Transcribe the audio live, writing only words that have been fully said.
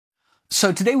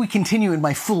So today we continue in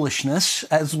my foolishness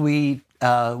as we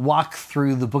walk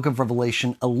through the book of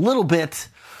Revelation a little bit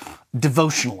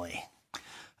devotionally,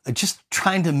 just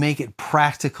trying to make it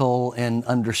practical and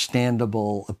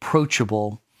understandable,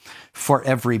 approachable for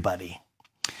everybody.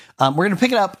 We're going to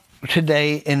pick it up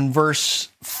today in verse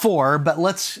 4, but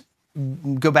let's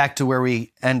go back to where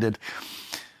we ended.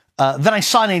 Then I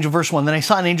saw an angel, verse 1, then I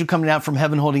saw an angel coming down from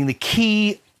heaven holding the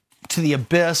key to the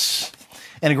abyss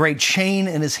and a great chain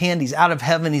in his hand. He's out of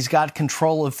heaven. He's got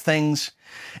control of things.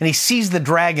 And he seized the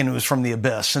dragon who was from the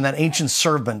abyss and that ancient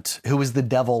serpent who was the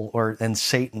devil and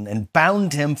Satan, and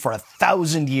bound him for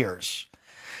 1,000 years.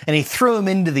 And he threw him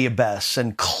into the abyss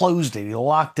and closed it. He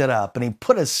locked it up and he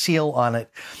put a seal on it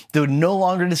that would no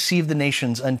longer deceive the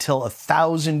nations until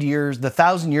 1,000 years, the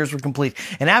 1,000 years were complete.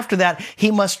 And after that, he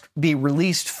must be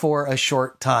released for a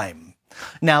short time.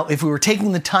 Now, if we were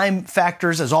taking the time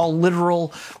factors as all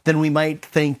literal, then we might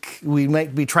think we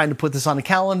might be trying to put this on a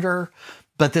calendar,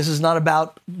 but this is not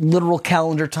about literal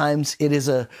calendar times. It is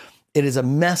a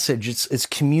message. It's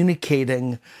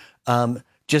communicating,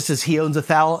 just as he owns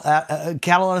cattle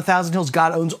on 1,000 hills,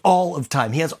 God owns all of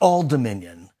time. He has all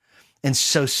dominion. And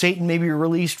so Satan may be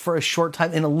released for a short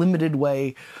time in a limited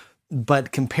way,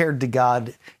 but compared to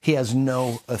God, he has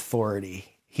no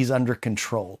authority. He's under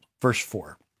control. Verse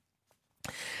 4.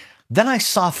 Then I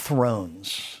saw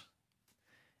thrones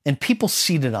and people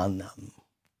seated on them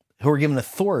who were given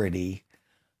authority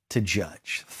to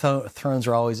judge. Thrones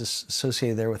are always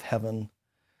associated there with heaven.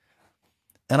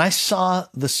 And I saw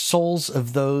the souls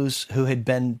of those who had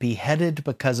been beheaded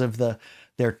because of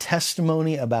their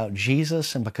testimony about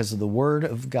Jesus and because of the word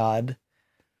of God.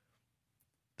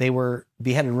 They were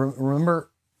beheaded. Remember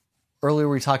earlier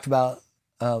we talked about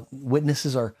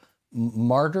witnesses are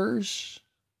martyrs,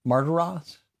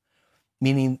 martyros,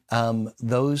 meaning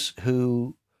those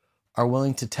who are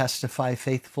willing to testify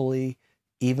faithfully,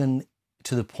 even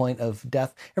to the point of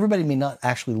death. Everybody may not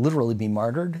actually literally be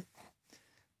martyred,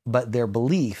 but their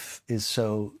belief is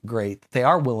so great. They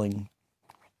are willing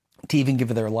to even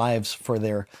give their lives for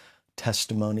their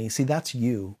testimony. See, that's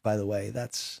you, by the way.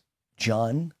 That's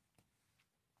John.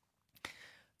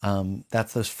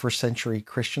 That's those first century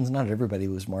Christians. Not everybody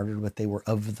was martyred, but they were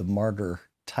of the martyr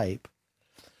type.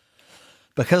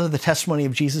 Because of the testimony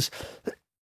of Jesus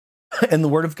and the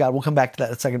word of God, we'll come back to that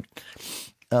in a second,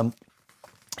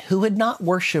 who had not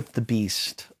worshiped the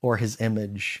beast or his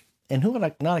image, and who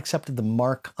had not accepted the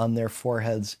mark on their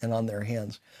foreheads and on their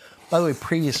hands. By the way,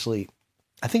 previously,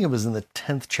 I think it was in the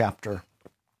 10th chapter,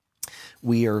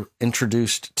 we are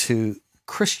introduced to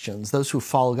Christians, those who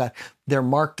follow God. They're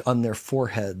marked on their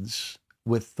foreheads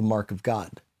with the mark of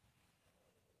God.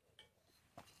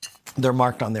 They're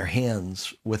marked on their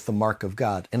hands with the mark of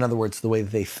God. In other words, the way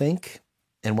they think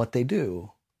and what they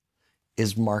do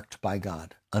is marked by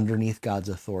God, underneath God's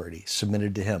authority,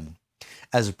 submitted to him,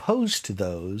 as opposed to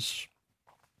those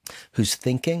whose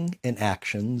thinking and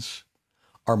actions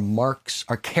are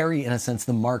carry, in a sense,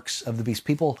 the marks of the beast.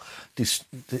 People do,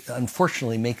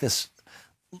 unfortunately, make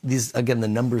these, again, the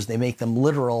numbers, they make them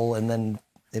literal, and then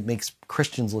it makes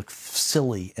Christians look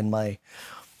silly, in my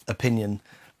opinion.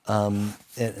 And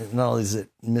not only does it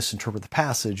misinterpret the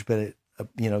passage, but it,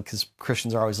 because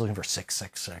Christians are always looking for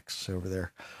 666 over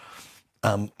there.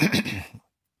 And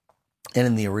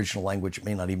in the original language, it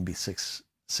may not even be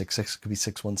 666, it could be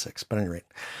 616, but at any rate,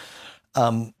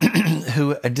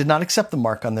 who did not accept the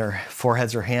mark on their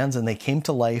foreheads or hands, and they came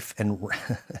to life and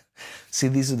see,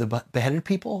 these are the beheaded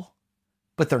people,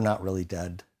 but they're not really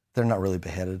dead. They're not really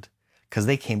beheaded because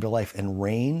they came to life and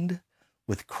reigned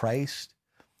with Christ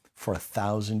for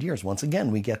 1,000 years. Once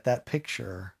again, we get that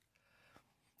picture.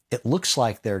 It looks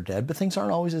like they're dead, but things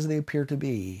aren't always as they appear to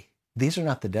be. These are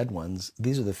not the dead ones.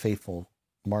 These are the faithful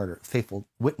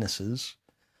witnesses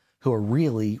who are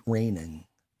really reigning.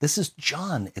 This is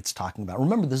John it's talking about.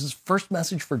 Remember, this is first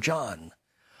message for John.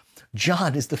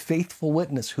 John is the faithful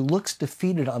witness who looks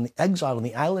defeated on the exile on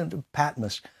the island of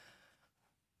Patmos,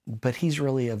 but he's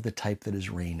really of the type that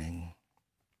is reigning.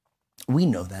 We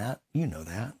know that. You know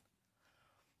that.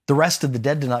 The rest of the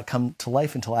dead did not come to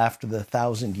life until after the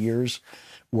 1,000 years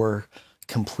were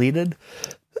completed.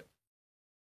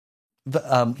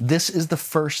 This is the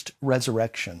first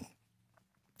resurrection.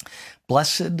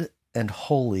 Blessed and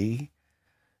holy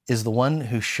is the one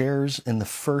who shares in the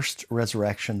first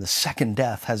resurrection. The second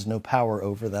death has no power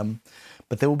over them,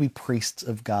 but they will be priests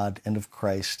of God and of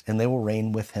Christ, and they will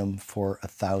reign with him for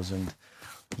 1,000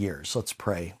 years. Let's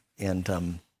pray, and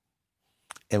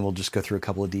we'll just go through a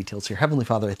couple of details here. Heavenly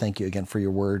Father, I thank you again for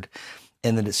your word,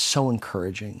 and that it's so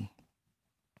encouraging.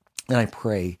 And I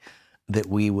pray that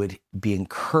we would be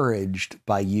encouraged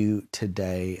by you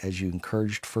today as you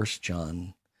encouraged First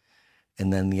John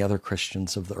and then the other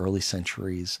Christians of the early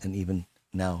centuries and even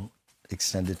now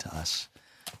extended to us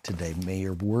today. May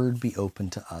your word be open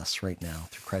to us right now.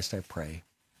 Through Christ I pray.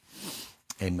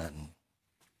 Amen.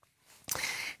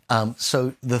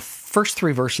 So the first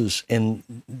 3 verses in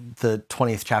the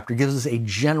 20th chapter gives us a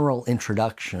general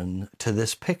introduction to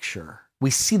this picture.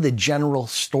 We see the general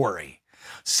story.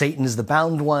 Satan is the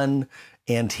bound one,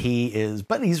 and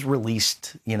he's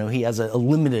released. He has a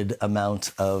limited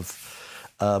amount of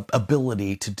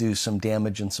ability to do some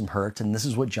damage and some hurt, and this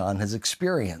is what John has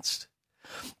experienced.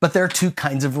 But there are 2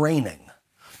 kinds of reigning.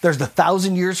 There's the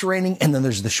 1,000 years reigning, and then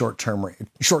there's the short time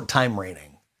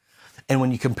reigning. And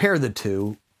when you compare the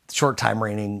 2, short time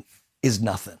reigning is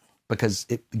nothing because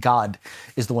God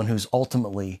is the one who's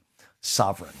ultimately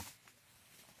sovereign.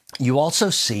 You also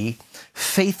see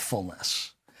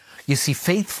faithfulness. You see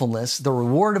faithfulness, the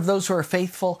reward of those who are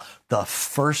faithful, the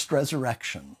first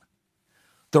resurrection.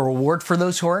 The reward for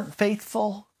those who aren't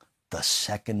faithful, the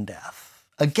second death.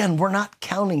 Again, we're not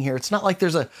counting here. It's not like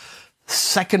there's a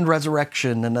second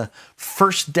resurrection and a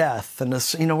first death and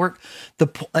it's kind of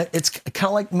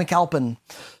like McAlpin.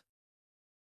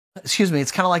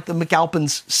 It's kind of like the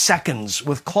McAlpin's seconds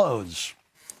with clothes.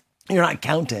 You're not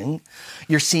counting.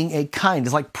 You're seeing a kind.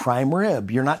 It's like prime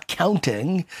rib. You're not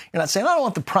counting. You're not saying, I don't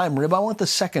want the prime rib. I want the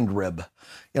second rib.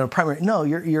 Prime rib. No,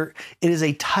 it is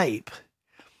a type.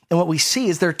 And what we see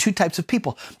is there are 2 types of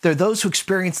people. There are those who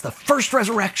experience the first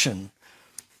resurrection,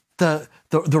 the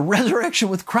resurrection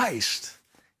with Christ.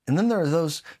 And then there are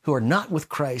those who are not with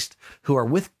Christ, who are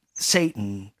with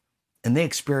Satan, and they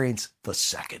experience the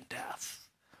second death.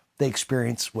 They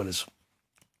experience what is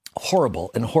horrible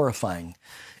and horrifying,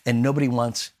 and nobody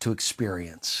wants to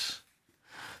experience.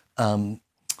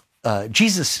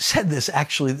 Jesus said this,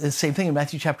 actually, the same thing in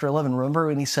Matthew chapter 11. Remember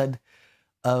when he said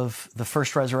of the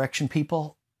first resurrection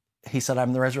people, he said,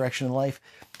 I'm the resurrection and life.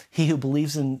 He who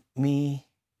believes in me,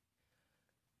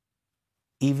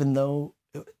 even though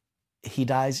he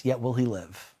dies, yet will he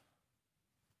live.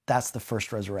 That's the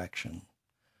first resurrection.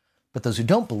 But those who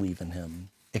don't believe in him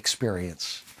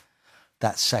experience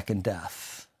that second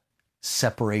death,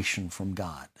 separation from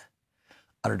God,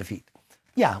 utter defeat.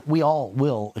 Yeah, we all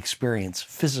will experience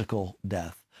physical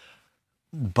death,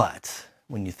 but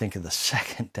when you think of the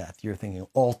second death, you're thinking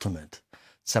ultimate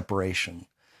separation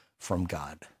from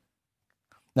God.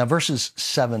 Now, verses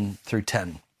 7 through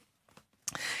 10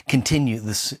 continue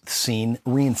this scene,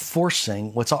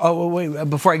 reinforcing what's...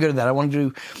 before I go to that, I wanted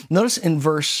to notice in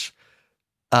verse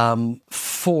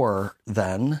 4,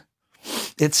 then,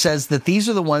 it says that these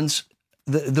are the ones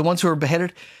who are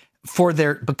beheaded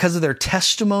because of their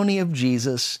testimony of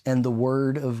Jesus and the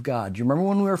word of God. Do you remember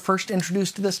when we were first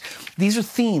introduced to this? These are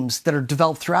themes that are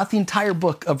developed throughout the entire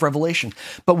book of Revelation.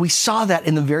 But we saw that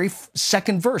in the very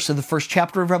second verse of the first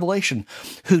chapter of Revelation,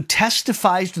 who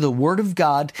testifies to the word of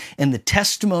God and the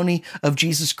testimony of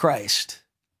Jesus Christ.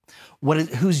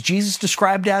 Who's Jesus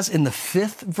described as in the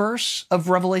 5th verse of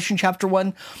Revelation chapter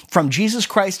 1? From Jesus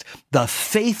Christ, the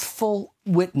faithful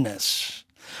witness.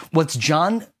 What's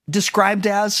John described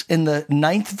as in the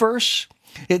 9th verse?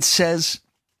 It says,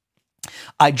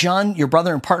 I, John, your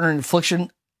brother and partner in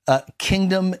affliction,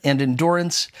 kingdom and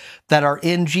endurance that are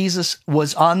in Jesus,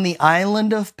 was on the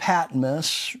island of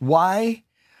Patmos. Why?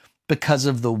 Because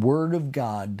of the word of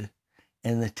God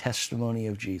and the testimony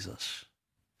of Jesus.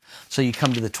 So you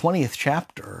come to the 20th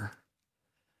chapter.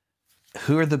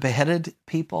 Who are the beheaded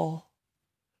people?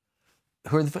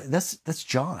 That's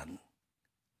John,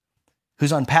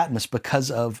 who's on Patmos because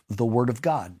of the word of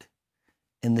God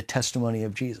and the testimony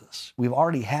of Jesus. We've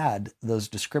already had those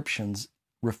descriptions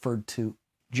referred to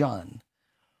John.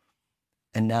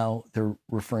 And now they're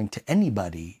referring to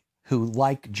anybody who,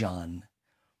 like John,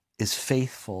 is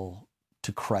faithful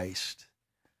to Christ,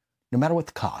 no matter what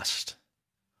the cost.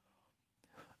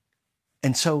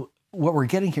 And so what we're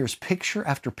getting here is picture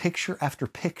after picture after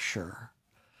picture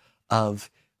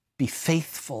of be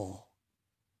faithful.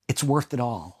 It's worth it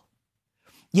all.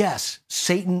 Yes,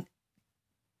 Satan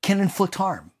can inflict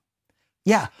harm.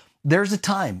 Yeah, there's a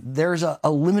time. There's a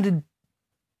limited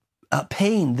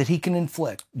pain that he can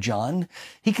inflict. John,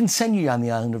 he can send you on the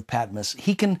island of Patmos.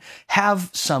 He can have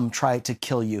some try to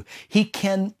kill you. He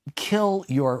can kill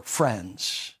your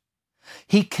friends.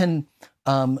 He can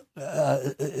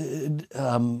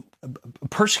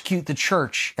persecute the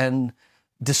church and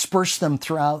disperse them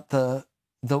throughout the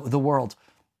world.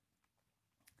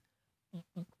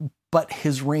 But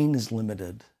his reign is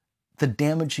limited. The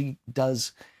damage he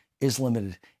does is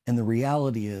limited. And the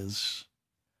reality is,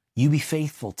 you be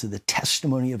faithful to the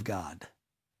testimony of God.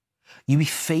 You be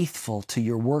faithful to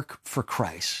your work for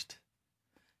Christ,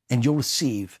 and you'll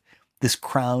receive this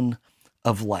crown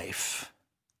of life.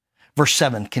 Verse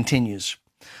 7 continues,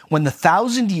 when the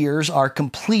 1,000 years are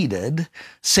completed,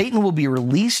 Satan will be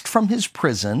released from his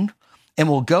prison and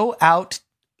will go out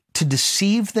to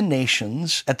deceive the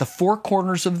nations at the four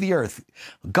corners of the earth,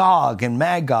 Gog and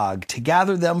Magog, to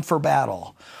gather them for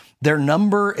battle. Their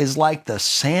number is like the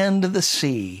sand of the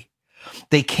sea.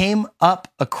 They came up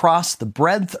across the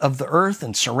breadth of the earth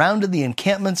and surrounded the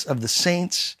encampments of the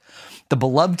saints, the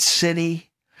beloved city.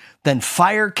 Then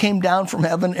fire came down from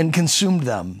heaven and consumed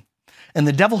them. And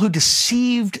the devil who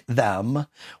deceived them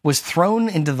was thrown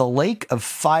into the lake of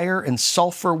fire and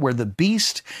sulfur where the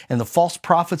beast and the false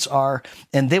prophets are,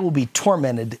 and they will be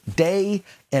tormented day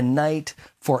and night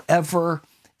forever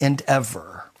and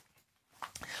ever.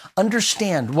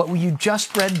 Understand what you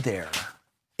just read there,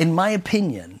 in my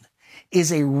opinion,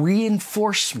 is a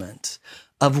reinforcement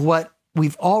of what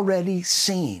we've already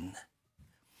seen.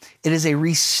 It is a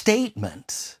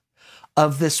restatement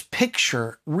of this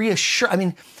picture,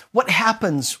 what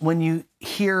happens when you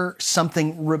hear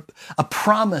something, a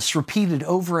promise repeated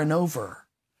over and over?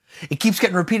 It keeps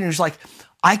getting repeated. It's like,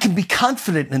 I can be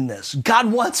confident in this.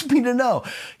 God wants me to know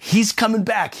he's coming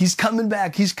back. He's coming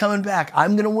back. He's coming back.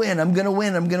 I'm going to win. I'm going to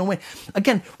win. I'm going to win.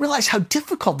 Again, realize how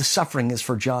difficult the suffering is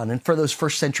for John and for those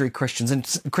first century Christians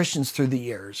and Christians through the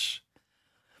years.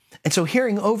 And so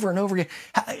hearing over and over again,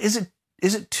 is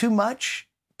it too much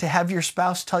to have your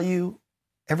spouse tell you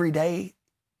every day,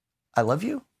 I love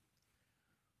you?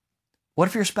 What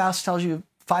if your spouse tells you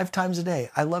 5 times a day,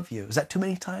 I love you? Is that too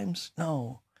many times?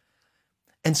 No.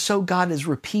 And so God is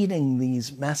repeating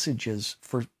these messages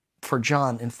for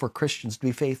John and for Christians to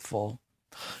be faithful.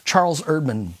 Charles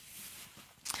Erdman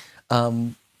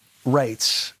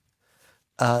writes,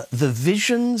 the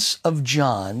visions of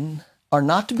John are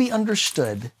not to be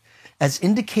understood as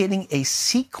indicating a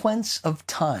sequence of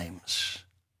times.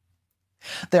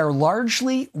 They are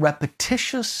largely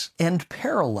repetitious and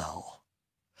parallel.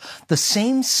 The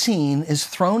same scene is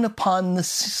thrown upon the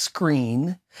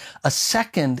screen a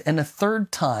second and a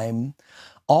third time,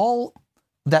 all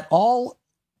the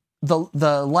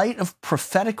light of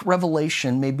prophetic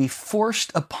revelation may be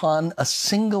forced upon a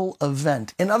single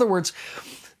event. In other words,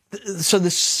 so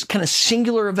this kind of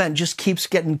singular event just keeps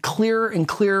getting clearer and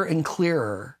clearer and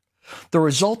clearer. The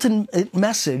resultant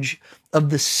message of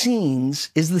the scenes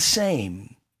is the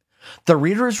same. The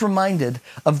reader is reminded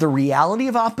of the reality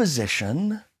of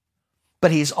opposition,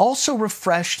 but he is also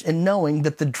refreshed in knowing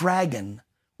that the dragon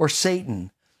or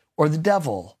Satan or the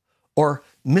devil or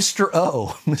Mr.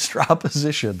 O, Mr.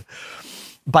 Opposition,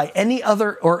 by any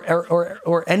other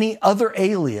or any other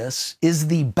alias is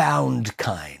the bound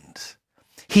kind.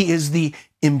 He is the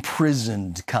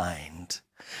imprisoned kind.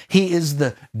 He is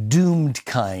the doomed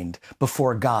kind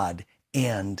before God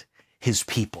and his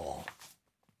people.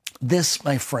 This,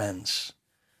 my friends,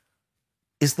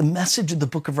 is the message of the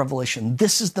book of Revelation.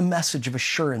 This is the message of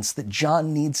assurance that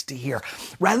John needs to hear.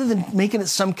 Rather than making it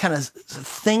some kind of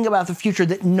thing about the future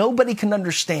that nobody can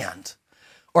understand,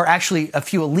 or actually a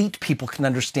few elite people can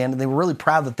understand, and they were really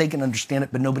proud that they can understand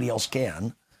it, but nobody else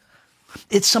can.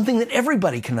 It's something that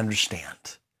everybody can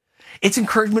understand. It's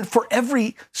encouragement for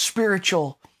every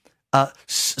spiritual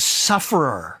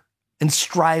sufferer and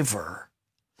striver.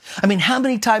 I mean, how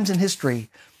many times in history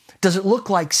does it look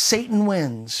like Satan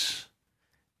wins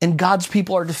and God's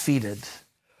people are defeated?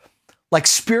 Like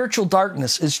spiritual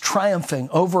darkness is triumphing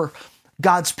over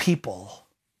God's people.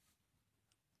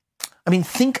 I mean,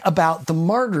 think about the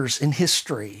martyrs in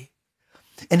history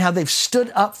and how they've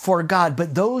stood up for God,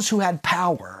 but those who had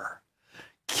power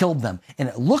killed them. And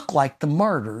it looked like the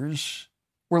martyrs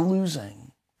were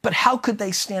losing. But how could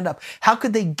they stand up? How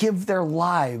could they give their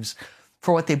lives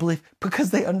for what they believed?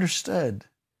 Because they understood.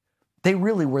 They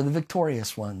really were the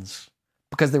victorious ones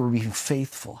because they were being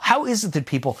faithful. How is it that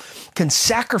people can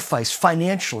sacrifice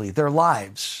financially their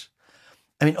lives?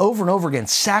 I mean, over and over again,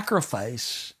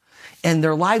 sacrifice, and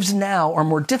their lives now are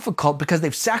more difficult because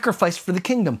they've sacrificed for the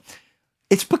kingdom.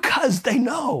 It's because they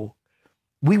know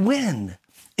we win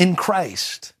in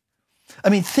Christ. I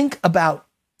mean, think about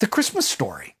the Christmas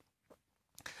story.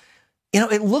 You know,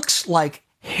 it looks like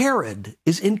Herod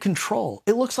is in control.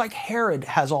 It looks like Herod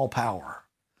has all power.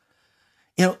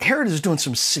 You know, Herod is doing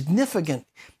some significant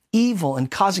evil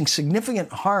and causing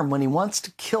significant harm when he wants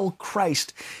to kill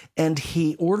Christ, and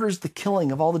he orders the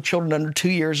killing of all the children under 2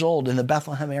 years old in the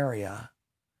Bethlehem area.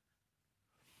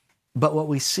 But what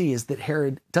we see is that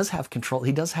Herod does have control.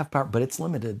 He does have power, but it's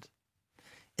limited.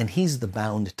 And he's the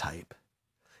bound type.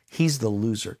 He's the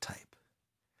loser type.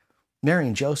 Mary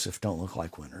and Joseph don't look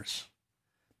like winners.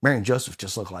 Mary and Joseph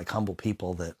just look like humble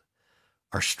people that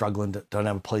are struggling, don't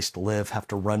have a place to live, have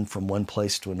to run from one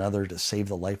place to another to save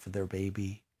the life of their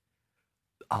baby.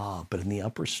 But in the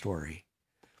upper story,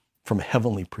 from a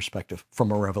heavenly perspective,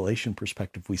 from a revelation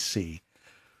perspective, we see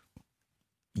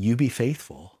you be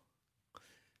faithful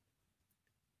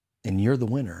and you're the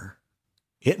winner.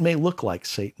 It may look like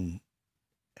Satan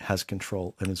has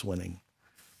control and is winning,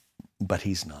 but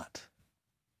he's not.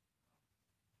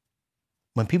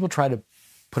 When people try to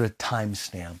put a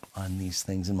timestamp on these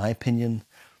things, in my opinion,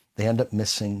 they end up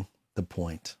missing the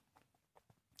point.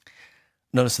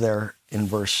 Notice there in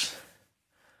verse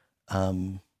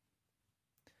 8,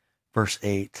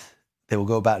 they will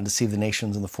go about and deceive the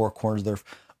nations in the four corners of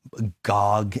their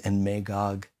Gog and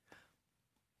Magog.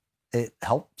 It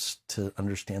helps to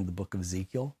understand the book of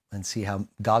Ezekiel and see how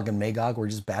Gog and Magog were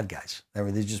just bad guys. They're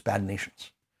just bad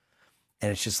nations.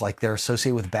 And it's just like they're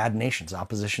associated with bad nations,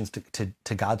 oppositions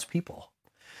to God's people.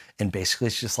 And basically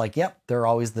it's just like, yep, there are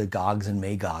always the Gogs and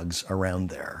Magogs around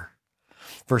there.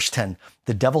 Verse 10,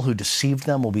 the devil who deceived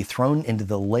them will be thrown into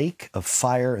the lake of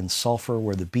fire and sulfur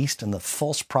where the beast and the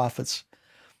false prophets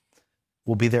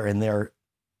will be there, and they're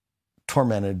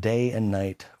tormented day and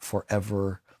night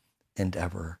forever and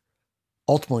ever.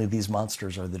 Ultimately, these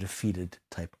monsters are the defeated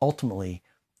type. Ultimately,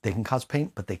 they can cause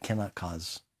pain, but they cannot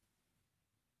cause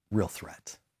real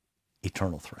threat,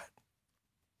 eternal threat.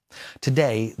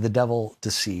 Today, the devil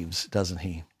deceives, doesn't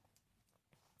he?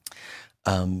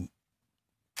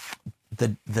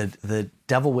 The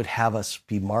devil would have us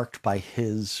be marked by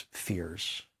his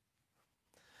fears.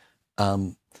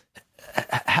 How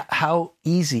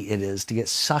easy it is to get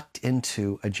sucked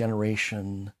into a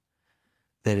generation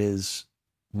that is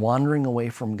wandering away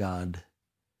from God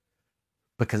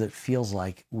because it feels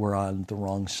like we're on the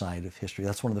wrong side of history.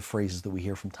 That's one of the phrases that we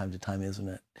hear from time to time, isn't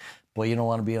it? Boy, you don't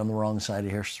want to be on the wrong side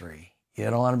of history. I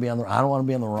don't want to be on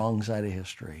the wrong side of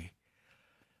history.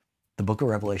 The book of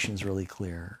Revelation is really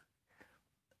clear.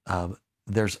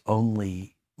 There's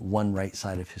only one right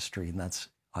side of history, and that's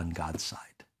on God's side.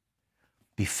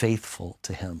 Be faithful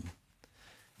to him,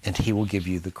 and he will give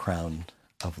you the crown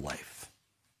of life.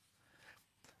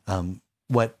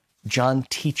 What John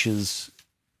teaches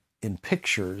in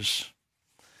pictures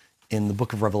in the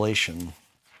book of Revelation,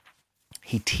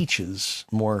 he teaches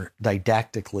more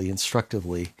didactically,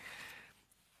 instructively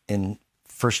in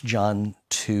 1 John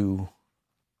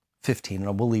 2:15,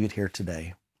 and we'll leave it here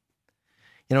today.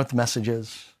 You know what the message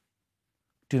is?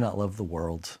 Do not love the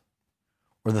world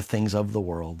or the things of the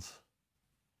world.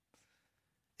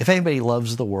 If anybody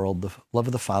loves the world, the love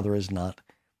of the Father is not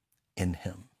in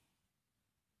him.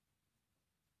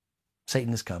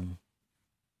 Satan has come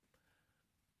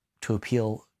to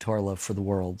appeal to our love for the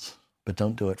world, but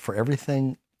don't do it. For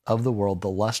everything of the world, the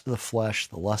lust of the flesh,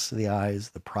 the lust of the eyes,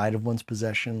 the pride of one's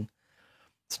possession,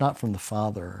 it's not from the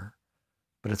Father,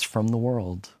 but it's from the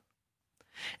world.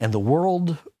 And the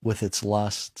world with its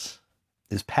lusts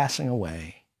is passing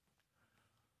away.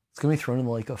 It's going to be thrown in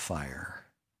the lake of fire.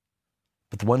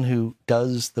 But the one who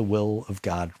does the will of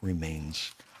God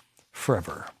remains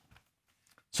forever.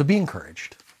 So be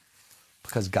encouraged,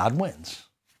 because God wins.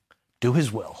 Do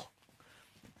his will,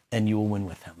 and you will win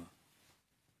with him.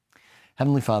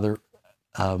 Heavenly Father,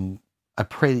 I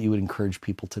pray that you would encourage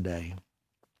people today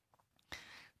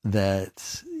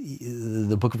that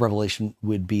the book of Revelation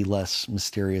would be less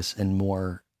mysterious and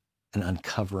more an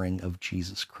uncovering of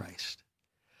Jesus Christ.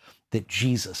 That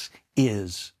Jesus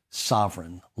is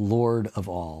sovereign, Lord of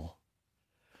all.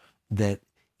 That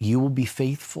you will be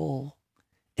faithful,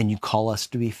 and you call us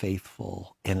to be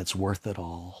faithful, and it's worth it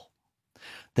all.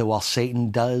 That while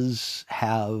Satan does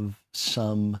have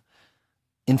some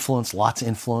influence, lots of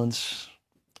influence,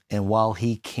 and while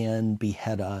he can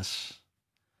behead us,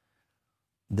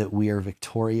 that we are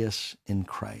victorious in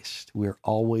Christ. We are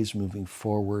always moving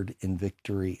forward in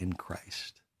victory in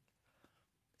Christ.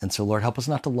 And so, Lord, help us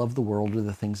not to love the world or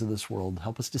the things of this world.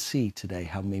 Help us to see today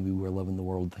how maybe we're loving the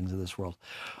world, things of this world.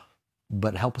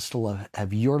 But help us to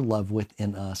have your love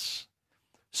within us,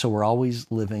 so we're always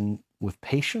living with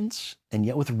patience and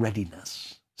yet with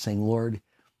readiness, saying, Lord,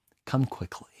 come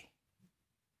quickly.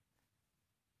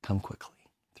 Come quickly.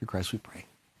 Through Christ we pray.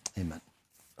 Amen.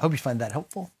 I hope you find that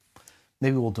helpful.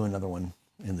 Maybe we'll do another one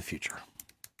in the future.